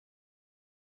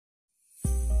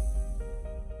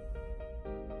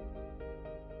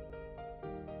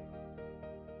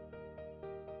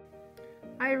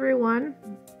Hi everyone,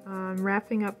 I'm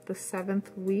wrapping up the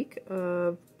 7th week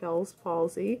of Bell's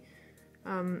palsy.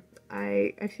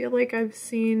 I feel like I've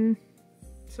seen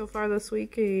so far this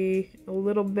week a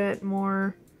little bit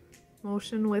more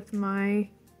motion with my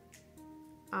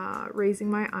raising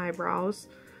my eyebrows.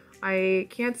 I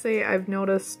can't say I've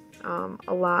noticed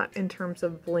a lot in terms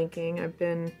of blinking. I've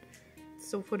been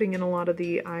still putting in a lot of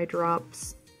the eye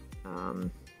drops,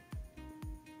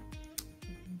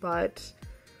 but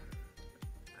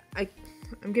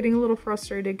I'm getting a little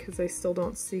frustrated because I still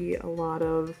don't see a lot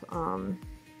of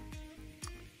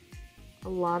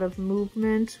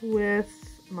movement with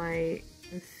my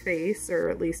face, or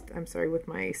at least, I'm sorry, with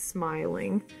my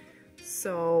smiling.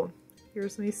 So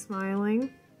here's me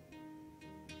smiling,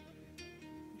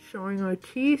 showing my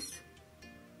teeth,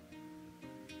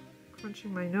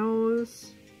 crunching my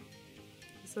nose,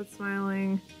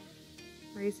 smiling,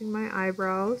 raising my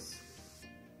eyebrows,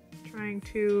 trying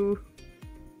to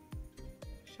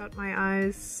shut my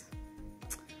eyes.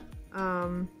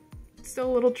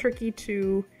 Still a little tricky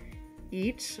to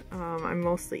eat. I'm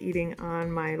mostly eating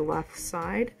on my left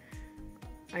side.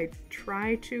 I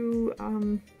try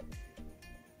to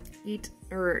eat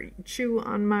or chew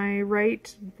on my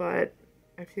right, but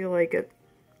I feel like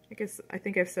I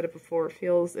think I've said it before,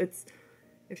 it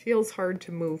feels hard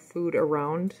to move food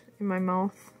around in my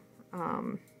mouth.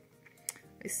 I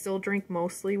still drink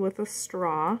mostly with a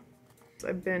straw.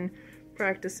 I've been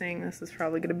practicing, this is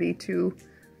probably going to be too,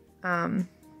 trying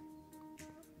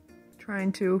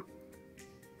to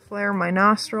flare my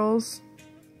nostrils.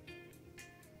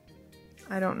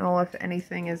 I don't know if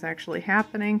anything is actually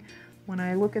happening. When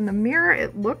I look in the mirror,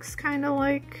 it looks kind of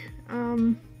like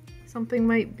something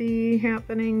might be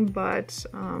happening, but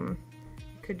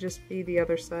it could just be the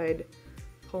other side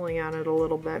pulling on it a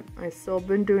little bit. I've still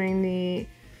been doing the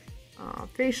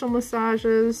facial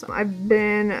massages. I've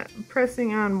been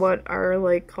pressing on what are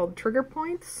like called trigger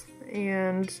points,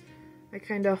 and I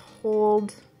kind of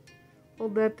hold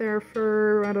that there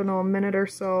for, I don't know, a minute or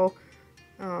so.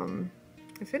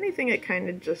 If anything, it kind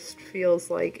of just feels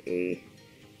like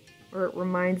or it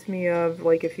reminds me of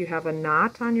like if you have a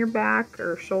knot on your back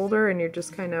or shoulder and you're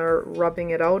just kind of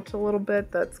rubbing it out a little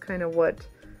bit. That's kind of what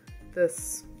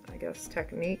this, I guess,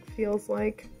 technique feels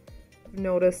like. I've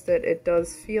noticed that it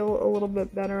does feel a little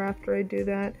bit better after I do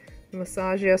that. The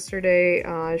massage yesterday,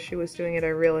 as she was doing it,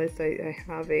 I realized I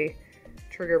have a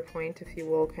trigger point, if you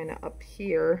will, kind of up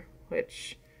here,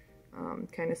 which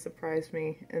kind of surprised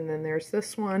me. And then there's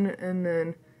this one, and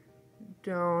then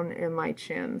down in my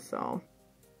chin. So,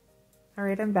 all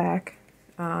right, I'm back.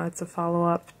 It's a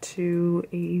follow-up to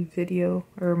a video,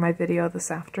 or my video this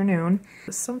afternoon.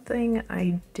 Something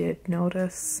I did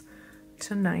notice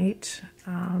tonight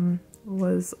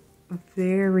was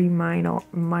very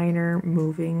minor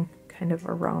moving kind of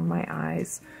around my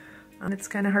eyes. And it's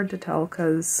kind of hard to tell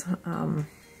because, I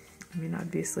mean,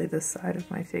 obviously this side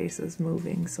of my face is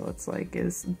moving, so it's like,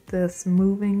 is this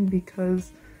moving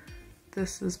because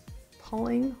this is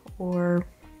pulling, or,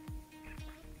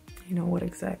 you know, what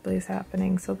exactly is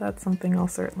happening? So that's something I'll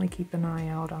certainly keep an eye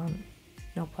out on,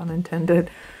 no pun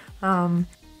intended.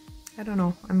 I don't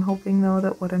know. I'm hoping though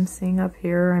that what I'm seeing up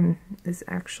here is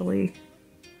actually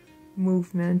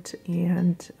movement,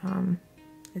 and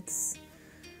it's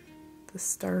the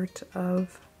start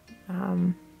of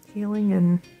healing,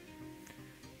 and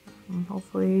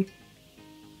hopefully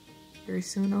very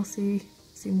soon I'll see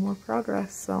more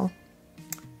progress. So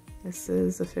this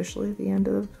is officially the end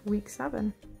of week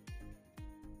 7.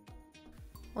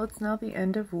 Well, it's now the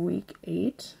end of week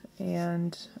 8,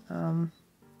 and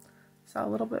saw a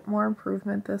little bit more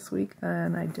improvement this week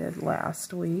than I did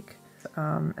last week.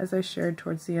 As I shared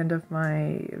towards the end of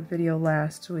my video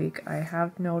last week, I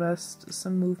have noticed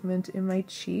some movement in my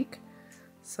cheek.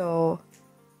 So,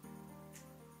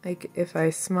 like if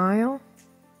I smile,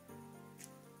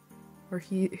 or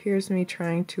here's me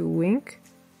trying to wink.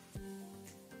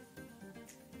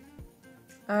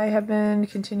 I have been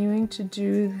continuing to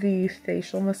do the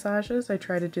facial massages. I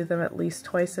try to do them at least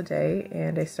twice a day,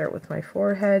 and I start with my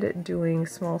forehead doing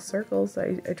small circles.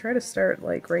 I try to start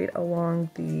like right along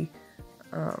the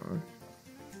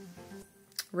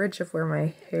ridge of where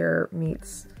my hair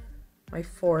meets my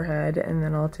forehead, and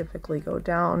then I'll typically go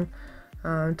down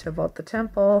to about the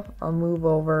temple. I'll move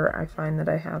over. I find that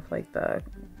I have like the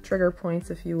trigger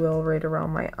points, if you will, right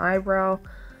around my eyebrow.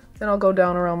 Then I'll go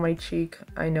down around my cheek.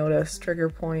 I notice trigger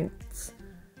points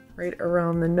right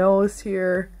around the nose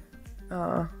here,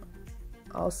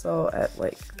 also at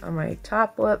like on my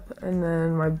top lip, and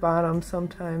then my bottom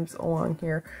sometimes along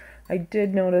here. I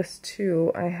did notice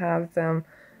too, I have them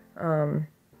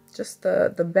just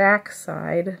the back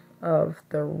side of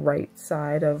the right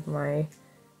side of my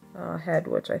head,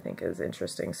 which I think is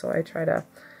interesting. So I try to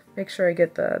make sure I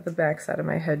get the back side of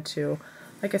my head too.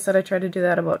 Like I said, I try to do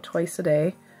that about twice a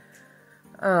day.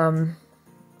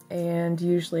 And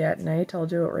usually at night I'll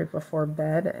do it right before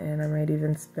bed, and I might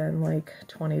even spend like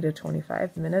 20 to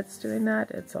 25 minutes doing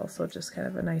that. It's also just kind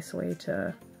of a nice way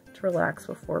to relax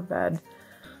before bed.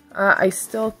 I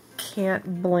still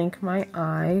can't blink my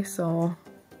eye, so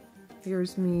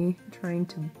here's me trying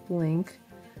to blink.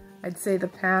 I'd say the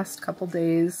past couple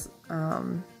days,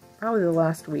 probably the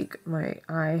last week, my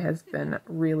eye has been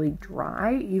really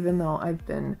dry, even though I've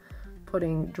been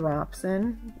putting drops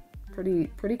in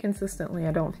pretty consistently.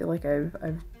 I don't feel like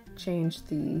I've changed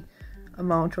the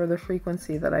amount or the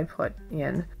frequency that I put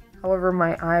in. However,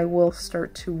 my eye will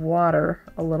start to water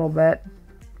a little bit.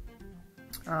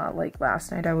 Like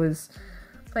last night I was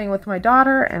playing with my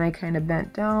daughter and I kind of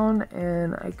bent down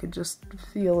and I could just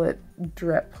feel it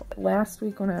drip. Last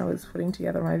week when I was putting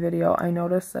together my video, I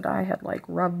noticed that I had like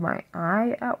rubbed my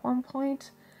eye at one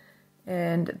point.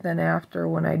 And then after,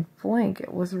 when I'd blink,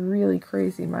 it was really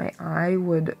crazy. My eye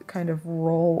would kind of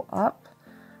roll up.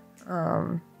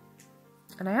 And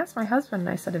I asked my husband, and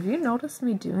I said, have you noticed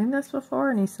me doing this before?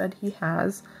 And he said he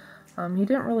has. He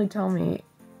didn't really tell me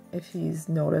if he's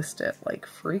noticed it like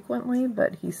frequently,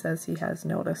 but he says he has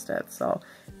noticed it. So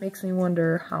it makes me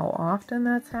wonder how often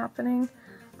that's happening.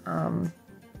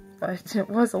 But it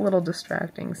was a little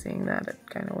distracting seeing that. It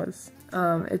kind of was.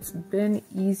 It's been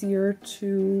easier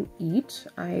to eat.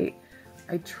 I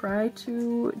try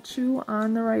to chew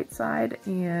on the right side,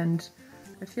 and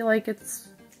I feel like it's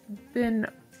been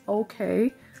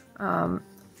okay.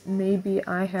 Maybe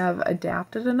I have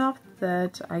adapted enough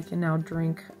that I can now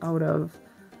drink out of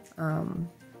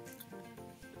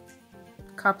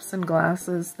cups and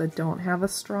glasses that don't have a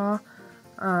straw.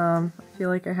 I feel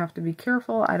like I have to be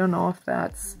careful. I don't know if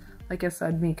that's, like I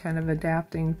said, me kind of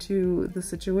adapting to the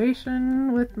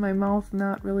situation with my mouth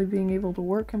not really being able to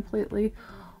work completely,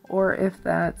 or if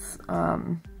that's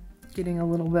getting a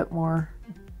little bit more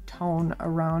tone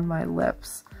around my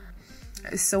lips.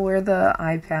 So I wear the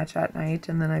eye patch at night,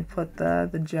 and then I put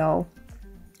the gel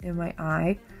in my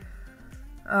eye.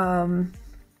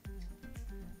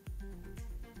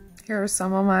 Here are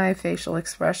some of my facial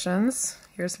expressions.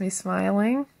 Here's me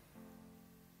smiling,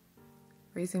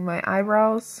 raising my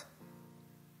eyebrows.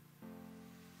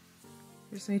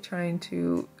 Here's me trying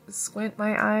to squint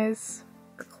my eyes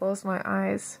or close my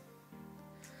eyes.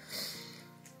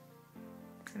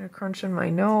 Kind of crunching my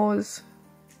nose.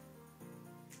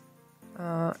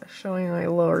 Showing my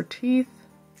lower teeth.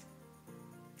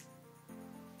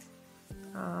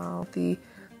 The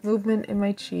movement in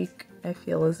my cheek I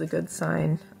feel is a good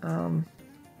sign. And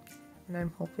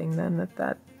I'm hoping then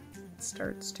that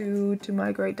starts to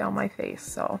migrate down my face.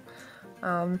 So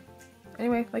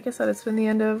anyway, like I said, it's been the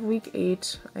end of week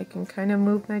 8. I can kind of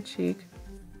move my cheek.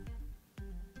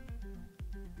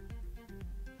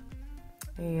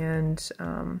 And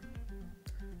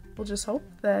we'll just hope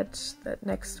that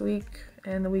next week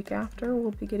and the week after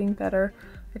we'll be getting better.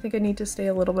 I think I need to stay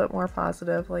a little bit more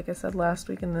positive. Like I said, last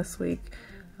week and this week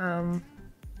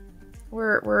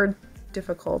were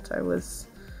difficult. I was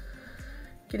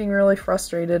getting really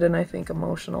frustrated and I think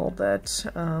emotional that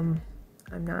I'm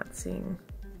not seeing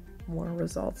more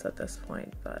results at this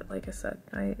point. But like I said,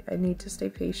 I need to stay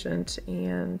patient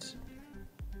and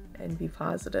be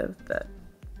positive that,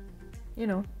 you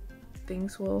know,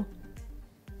 things will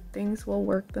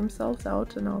work themselves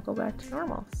out and I'll go back to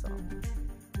normal. So